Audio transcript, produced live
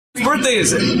birthday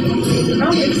is it?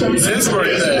 It's his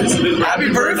birthday. Happy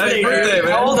birthday, man.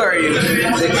 How old are you?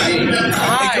 16.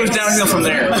 It goes downhill from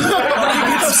there.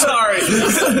 I'm sorry.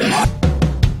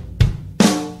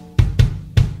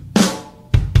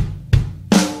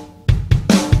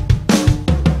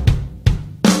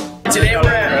 Today we're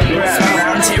at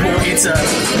Round Table Pizza,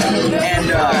 and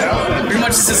pretty much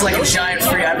this is like a giant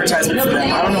free advertisement for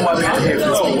them. I don't know why we have to pay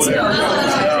for this pizza.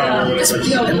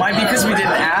 It might be because we didn't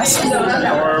ask,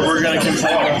 Or we're going to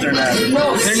complain about their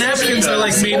napkins. Their napkins are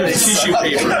like made of tissue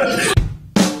paper.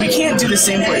 we can't do the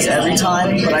same place every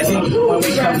time, but I think when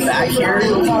we come back here,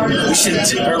 we should,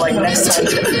 or like next time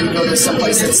we go to some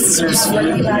place that serves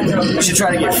food, we should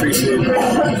try to get free food.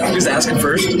 Just ask them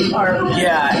first.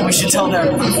 Yeah, and we should tell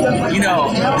them, you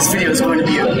know, this video is going to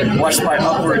be watched by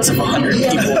upwards of 100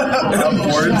 people.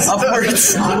 Upwards?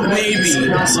 Upwards,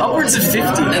 maybe. Upwards of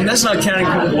 50. And that's not counting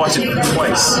people watch it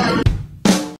twice.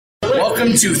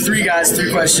 Welcome to 3 Guys,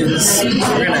 3 Questions.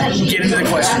 We're gonna get into the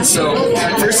questions. So,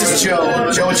 first is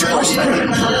Joe. Joe, what's your question?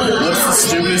 What's the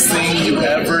stupidest thing you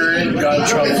ever got in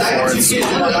trouble for in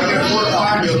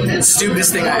school?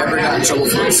 Stupidest thing I ever got in trouble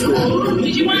for in school. Okay,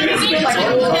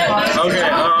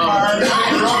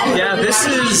 yeah, this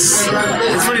is,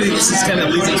 it's funny, this is kind of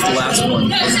leads into the last one.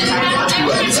 2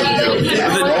 episodes ago.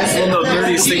 Well, no, the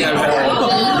dirtiest thing I've had.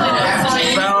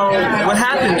 Well, what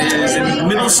happened is, in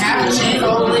middle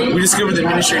school, we discovered the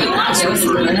administrative password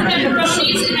for computers,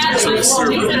 so the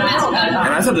server. And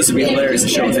I thought this would be hilarious to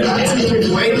show with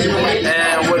everyone.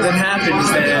 And what then happened is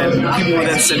that people would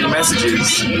then send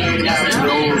messages to the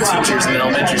old teachers in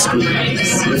elementary school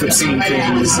with obscene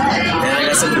things. And I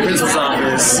got sent to the principal's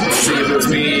office to see if it was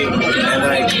me, and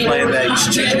then I complained that you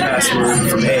should change the password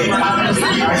from A.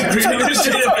 The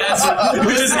administrative password,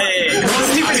 which is A. It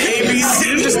wasn't even ABC,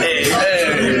 it was just A.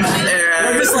 And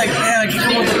I'm just like, man, I can't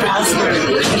come up with the password.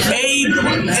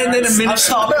 And then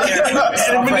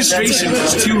administration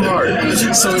was too hard,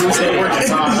 so it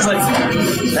was like,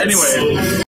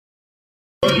 anyway.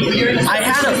 I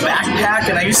had a backpack,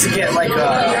 and I used to get like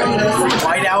a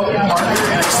whiteout marker,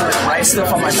 and I used to like, write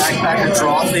stuff on my backpack and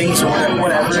draw things or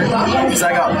whatever, because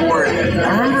I got bored. I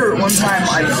remember one time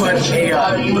I put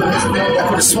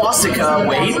a swastika,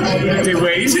 wait,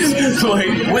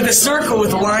 with a circle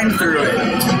with a line through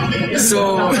it.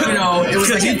 So, you know, it was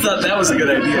like you thought that was a good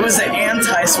idea. It was an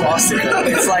anti-swastika.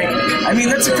 It's like, I mean,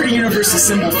 that's a pretty universal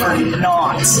symbol for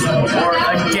not, or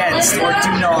against, or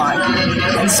do not.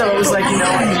 And so it was like, you know,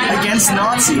 against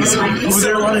Nazis. Was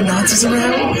there a lot of Nazis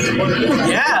around?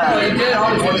 Yeah,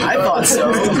 I thought so.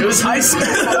 It was high school.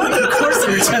 Of course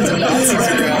there were tons of Nazis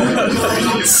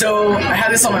around. So I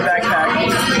had this on my backpack,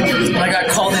 and I got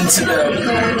called into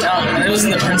and it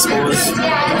wasn't the principal, it was the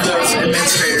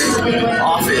administrator's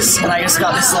office, and I just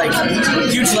got this like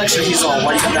huge lecture. He's all,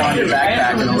 why do you have that on your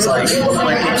backpack? And I was like,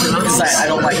 because I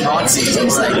don't like Nazis. I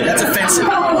was like, that's offensive.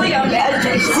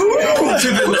 To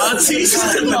the Nazis?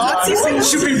 To the Nazis?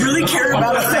 Should we really care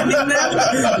about offending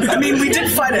them? I mean, we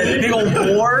did fight a big old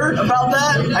war about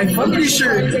that. I'm pretty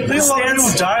sure There's a lot of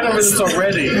people died over this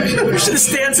already. The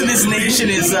stance of this nation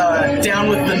is down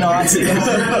with the Nazis. I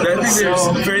think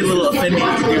there's very little offending you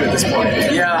can do at this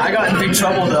point. Yeah, I got in big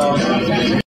trouble though.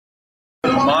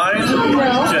 Mine?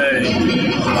 Okay.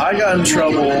 I got in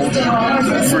trouble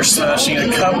for smashing a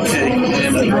cupcake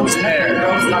in a girl's hair.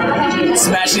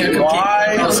 Smashing a cupcake. Why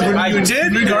I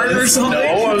did or something? No,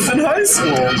 I was in high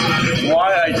school.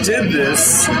 Why I did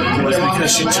this was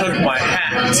because she took my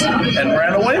hat and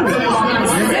ran away with it.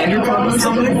 And you're probably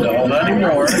something? No, not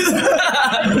anymore.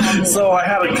 So I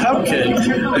had a cupcake.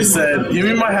 I said, give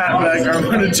me my hat back or I'm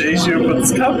going to chase you and put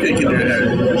this cupcake in your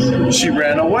hair. She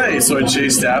ran away, so I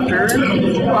chased after her.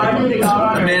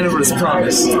 A man of his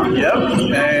promise. Yep,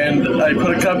 and I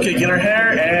put a cupcake in her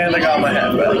hair and I got my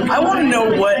hat back. I want to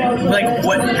know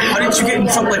how did you get in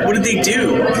trouble? Like, what did they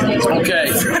do?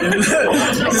 Okay.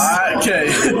 Okay.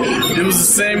 It was the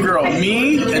same girl.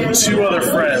 Me and 2 other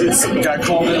friends got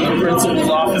called into the principal's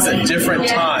office at different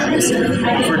times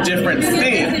for different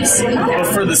things, but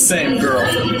for the same girl.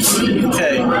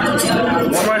 Okay.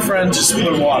 One of my friends just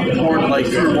threw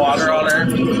water on her.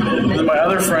 Then my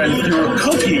other friend threw a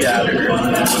cookie at her.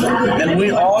 And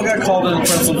we all got called into the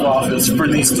principal's office for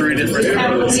these 3 different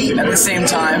things. At the same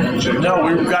time? No,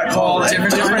 we got called at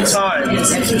different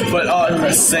times, but on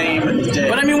the same day.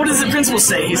 But I mean, what does the principal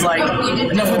say? He's like,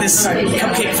 enough with this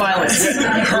cupcake violence.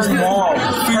 Her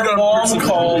mom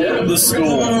called the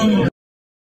school.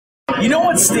 You know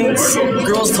what stinks?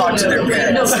 Girls talk to their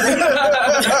parents. That's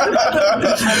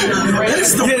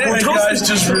the point. Guys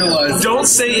just realized. Don't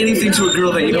say anything to a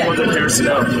girl that you don't want their parents to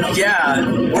know.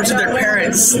 Yeah, or to their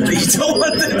parents that you don't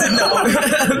want them to know.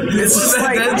 It's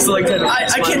just like,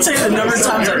 I can't tell you the number of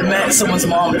times I've met someone's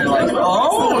mom and they're like,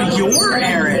 oh, you're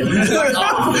Aaron.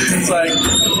 It's like,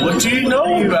 what do you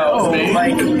know about me?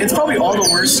 Like, it's probably all the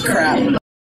worst crap.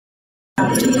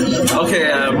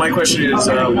 Okay, my question is,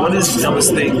 what is the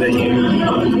dumbest thing that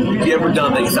you ever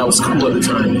done that you thought was cool at the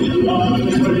time?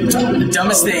 The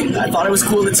dumbest thing. I thought it was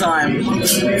cool at the time,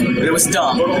 but it was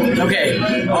dumb. Okay,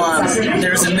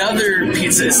 there's another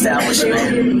pizza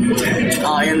establishment in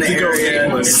the area.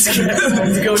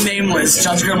 To go nameless,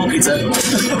 John's Grumble Pizza.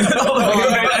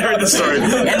 I heard the story.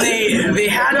 And they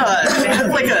had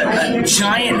like a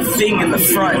giant thing in the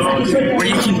front where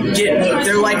you can get.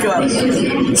 They're like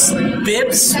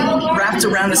bibs wrapped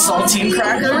around a saltine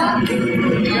cracker,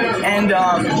 and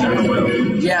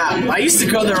yeah, I used to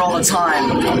go there all the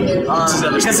time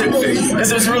because it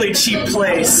was a really cheap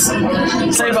place.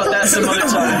 I'll tell you about that some other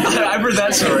time. I've heard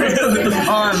that story. But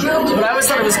I always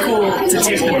thought it was cool to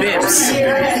take the bibs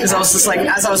because I was just like,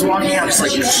 as I was walking out, just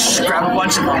like grab a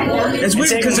bunch of them. It's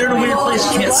weird because they're in a weird place.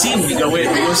 You can't see them when you go in.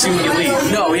 You don't see them when you leave.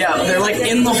 No, yeah, they're like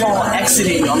in the hall,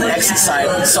 exiting on the exit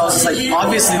side. So I was just like,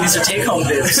 obviously these are take-home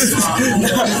bibs.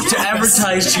 To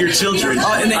advertise to your children.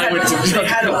 And they had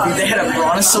a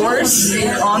brontosaurus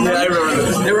on them. Yeah, I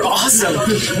remember that. They were awesome.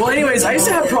 Well, anyways, I used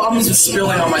to have problems with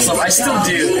spilling on myself. I still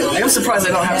do. I'm surprised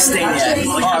I don't have a stain yet.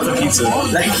 Like half a pizza.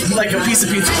 Like a piece of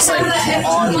pizza just like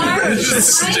on me.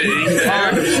 Sting.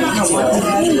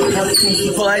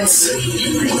 But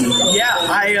yeah,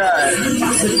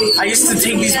 I used to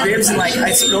take these bibs and like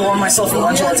I'd spill on myself at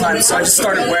lunch all the time, so I just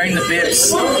started wearing the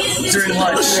bibs during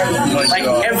lunch. Like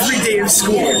every day of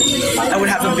school, I would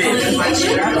have a bib.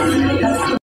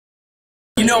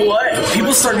 You know what?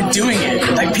 People started doing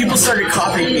it. Like, people started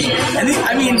copying me. And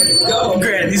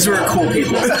granted, these were cool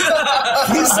people.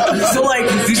 So, like,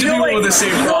 these are people with the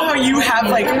same problem. How you have,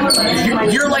 like,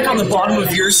 you're like on the bottom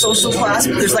of your social class,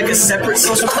 but there's like a separate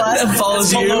social class that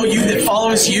follows you,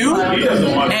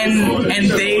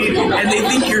 and they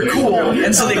think you're cool,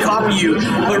 and so they copy you,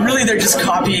 but really they're just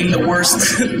copying the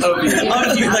worst of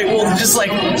you. Like, well, just like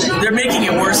they're making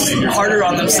it worse, harder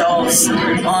on themselves.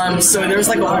 So there's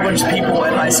like a whole bunch of people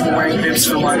at high school wearing bibs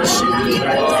for lunch,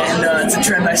 and it's a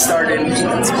trend I started.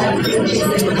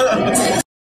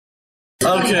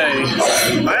 Okay,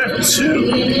 I have two.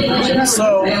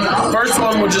 So, first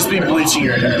one would just be bleaching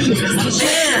your hair.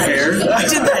 Hair? I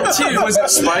did that too. Was it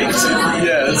spiked?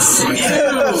 Yes.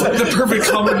 The perfect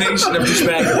combination of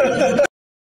douchebaggery.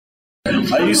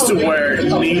 I used to wear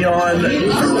neon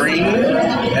green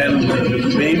and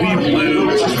baby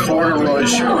blue corduroy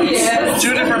shorts.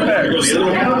 Two different pairs.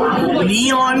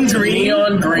 Neon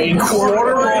green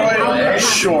corduroy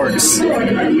shorts.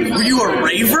 Were you a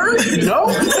raver? No.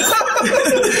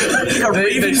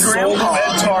 They sold them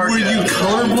at Target. Were you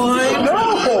colorblind? No.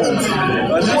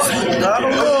 I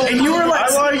don't know. And you were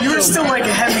like, you were still like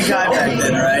a heavy guy back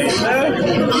then, right?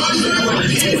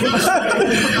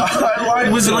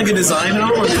 Was it like a design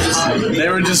on, or they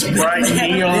were just bright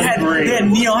neon green? They had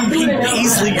neon pink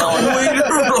paisley on.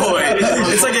 Corduroy.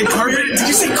 It's like a carpet. Did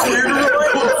you say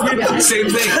corduroy? Same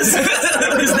thing.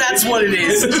 Because that's what it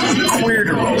is.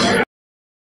 Corduroy.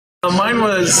 Mine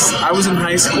was, I was in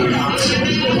high school, and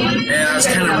I was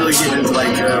kind of really getting into like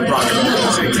rock and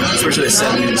roll music, especially the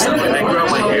 70s and stuff. And I grew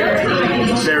out my hair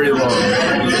very long.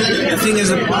 The thing is,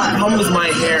 the problem with my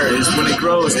hair is when it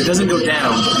grows, it doesn't go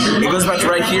down. It goes back to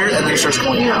right here, and then it starts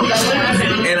going out.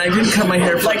 And I didn't cut my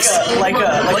hair for like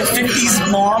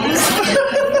 50s mom.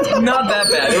 Not that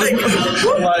bad.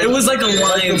 It was like a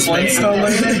lion's mane.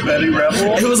 Betty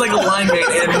Rebel. It was like a lion mane,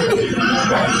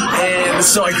 and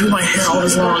so I grew my hair all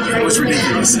this long. It was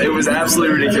ridiculous. It was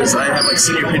absolutely ridiculous. I have like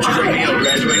senior pictures of me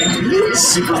graduating,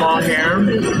 super long hair,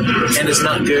 and it's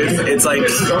not good. It's like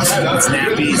it's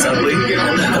nappy, it's ugly.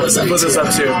 What's this up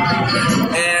to?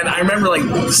 And I remember like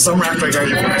the summer after I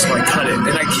graduated from high school, I cut it,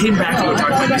 and I came back to go talk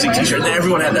to my music teacher, and then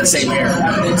everyone had that same hair.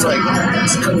 It's like,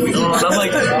 what's going on? I'm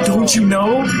like, don't you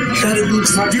know that it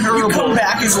looks terrible? You come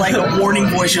back as like a warning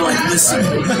voice. You're like, listen.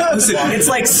 It's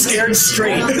like Scared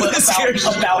Straight, but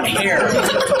about hair.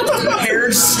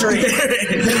 Hair straight.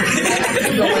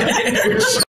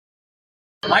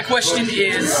 My question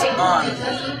is,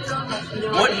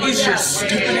 what is your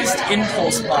stupidest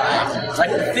impulse buy?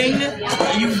 Like the thing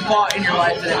that you've bought in your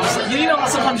life that was like, you know,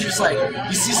 sometimes you're just like,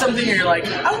 you see something and you're like,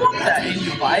 I want that, and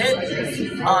you buy it.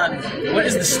 What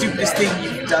is the stupidest thing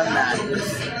you've done that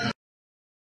with?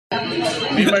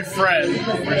 me and my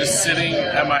friend were just sitting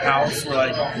at my house. We're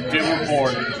like, dude, we're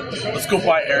bored. Let's go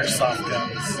buy airsoft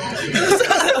guns.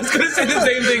 I was gonna say the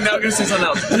same thing. Now I'm gonna say something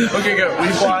else. Okay, go. We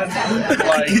bought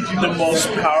like the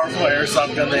most powerful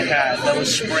airsoft gun they had that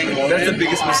was spring loaded. That's the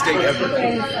biggest mistake ever.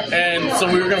 And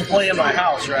so we were gonna play in my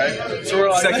house, right? So we're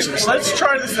like, let's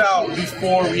try this out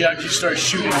before we actually start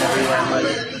shooting everywhere and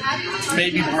like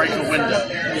maybe break a window.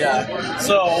 Yeah.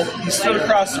 So he stood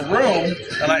across the room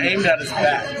and I aimed at his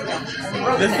back.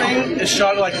 This thing is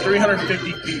shot at like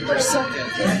 350 feet per second.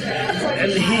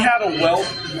 And he had a welt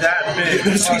that big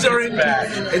on his back.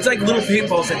 It's like little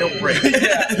paintballs that don't break.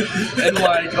 Yeah. And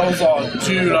like, I was all,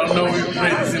 dude, I don't know if we can play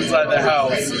this inside the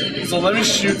house. So let me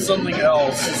shoot something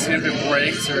else to see if it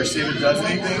breaks or see if it does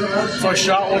anything. So I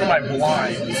shot one of my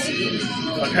blinds.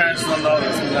 My parents don't know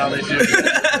this, but now they do.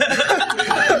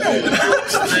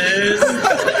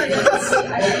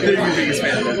 They're your biggest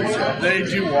fan of every show. They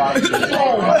do watch it.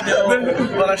 Oh no!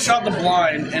 But I shot the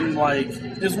blind and like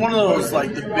it's one of those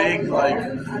like the big like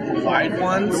wide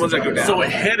ones. The ones that go down. So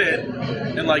it hit it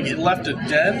and like it left a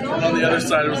dent, and on the other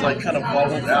side it was like kind of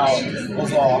bubbled out. I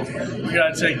was all, we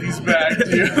gotta take these back,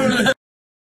 dude.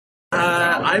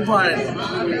 I bought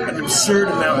an absurd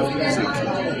amount of music.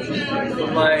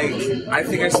 Like, I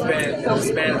think I spent in the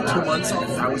span of 2 months on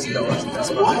 $1,000 in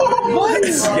Best Buy. What?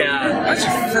 Yeah. That's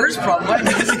your first problem. Why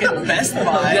music at Best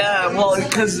Buy? Yeah, well,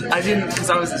 because I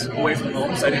was away from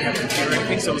home, so I didn't have a computer or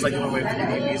anything, so it was like the only way to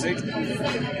play music.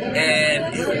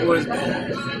 And it was,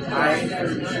 I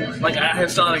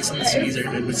have still like some of the CDs are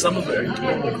good, but some of it are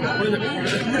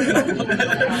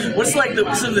What's like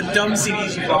some of the dumb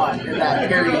CDs you bought in that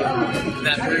period? in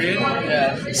that period.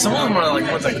 Yeah. Some of them are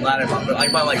like ones I'm glad I bought, but I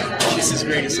bought like Kiss's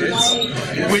Greatest Hits,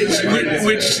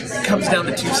 which comes down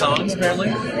to 2 songs apparently.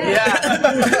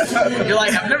 Yeah. You're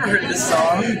like, I've never heard this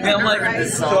song. Yeah, I'm like,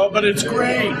 this song. Oh, but it's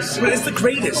great. But it's the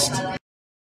greatest.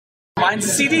 Mine's a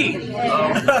CD.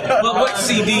 Well, what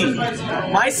CD?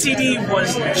 My CD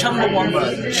was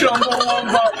Chumbawamba.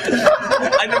 Chumbawamba.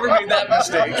 I never made that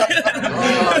mistake.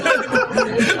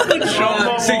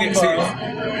 Sing it.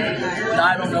 No,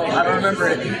 I don't know. I don't remember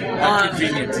it.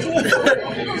 Convenient.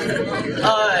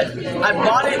 I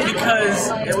bought it because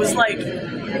it was like,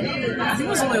 I think it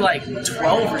was only like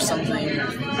 12 or something,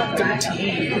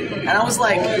 13. And I was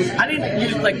like, I didn't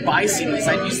use like buy CDs.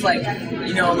 I used like,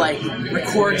 you know, like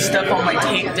record stuff on my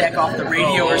tape deck off the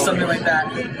radio or something like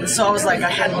that. And so I was like, I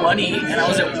had money and I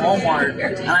was at Walmart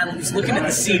and I was looking at the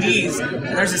CDs and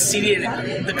there's a CD.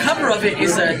 The cover of it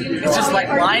is it's just like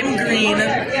lime green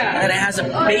and it has a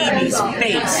baby's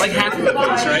face. Like half of the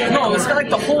face, right? No, it's got like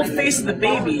the whole face of the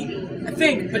baby. I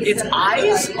think, but its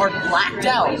eyes are blacked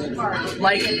out,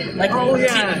 like Oh,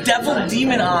 yeah. devil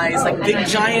demon eyes, like big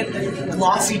giant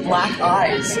glossy black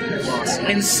eyes.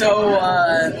 And so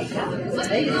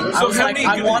I was like,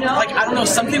 I want, like, I don't know,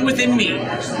 something within me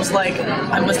was like,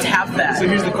 I must have that. So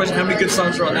here's the question: how many good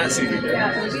songs are on that CD?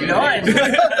 None.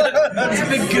 It's a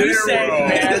big goose egg,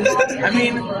 man. I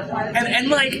mean, and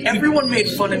like everyone made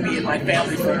fun of me and my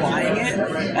family for buying it,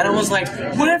 and I was like,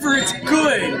 whatever, it's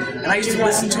good. And I used to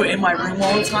listen to it in my room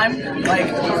all the time. Like,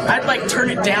 I'd like turn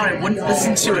it down and wouldn't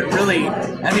listen to it really.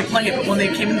 I'd be playing it, but when they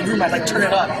came in the room, I'd like turn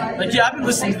it up. Like, yeah, I've been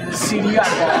listening to this CD I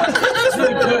bought. It's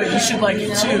really good. You should like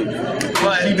it too.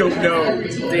 But You don't know.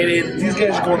 they did. These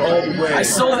guys are going all the way. I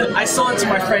sold it to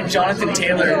my friend Jonathan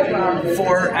Taylor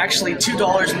for actually $2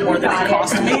 more than it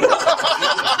cost me.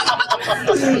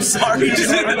 Sorry,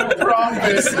 John.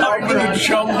 Promise. I'm gonna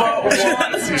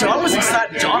John was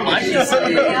excited. John liked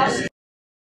this.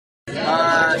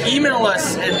 Email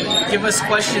us and give us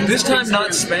questions. This time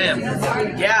not spam.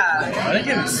 Yeah. I didn't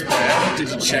get any spam. Did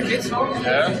you check it?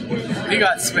 Yeah. We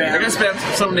got spam. I got spam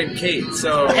from someone named Kate.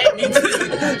 So, Hey, me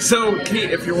too. so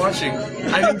Kate, if you're watching,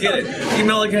 I didn't get it.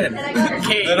 Email again.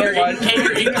 Kate, your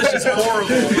English is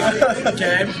horrible.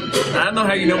 Okay. I don't know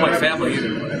how you know my family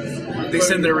either. They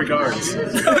send their regards.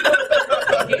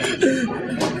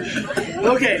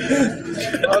 Okay.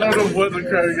 I don't know what the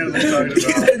crap you guys are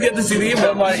talking about. Get to see the But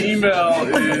email. my email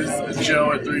is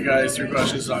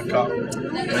joe@3guys3questions.com.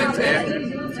 Thanks,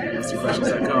 Andy.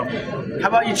 questions.com. How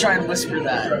about you try and whisper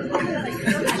that?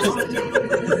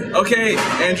 Okay,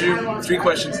 Andrew, 3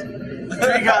 questions.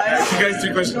 3 guys.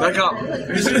 3guys3questions.com.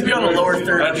 This is gonna be on the lower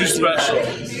third. Andrew special.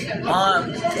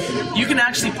 You can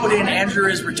actually put in Andrew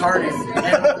is retarded.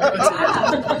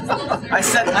 I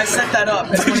set that up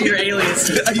as one of your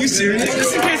aliases. Are you serious?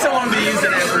 Just in case I wanted to use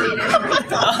it ever.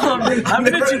 I'm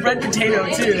gonna do red potato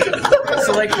too.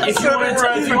 So like, if you want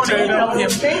to email him,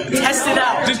 test it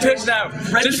out. Just test it out.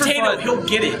 Red Just potato, for fun. he'll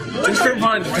get it. Just for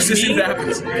fun. Just to see what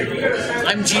happens.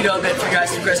 I'm G-Dub at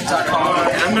FreeGuysFreeGuys.com.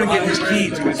 I'm gonna get his key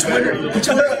to his Twitter.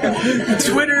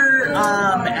 Twitter,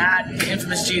 at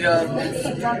infamous G-Dub.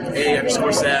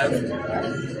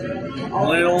 A_Sav.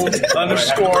 Little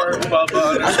underscore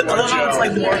Bubba I underscore love how it's Joe.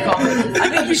 like more complicated. I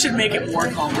think you should make it more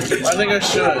complicated. I think I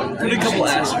should. Put a couple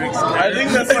asterisks. I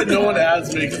think that's why no one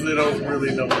adds me because they don't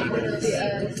really know what it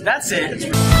is. That's it.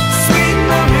 Sweet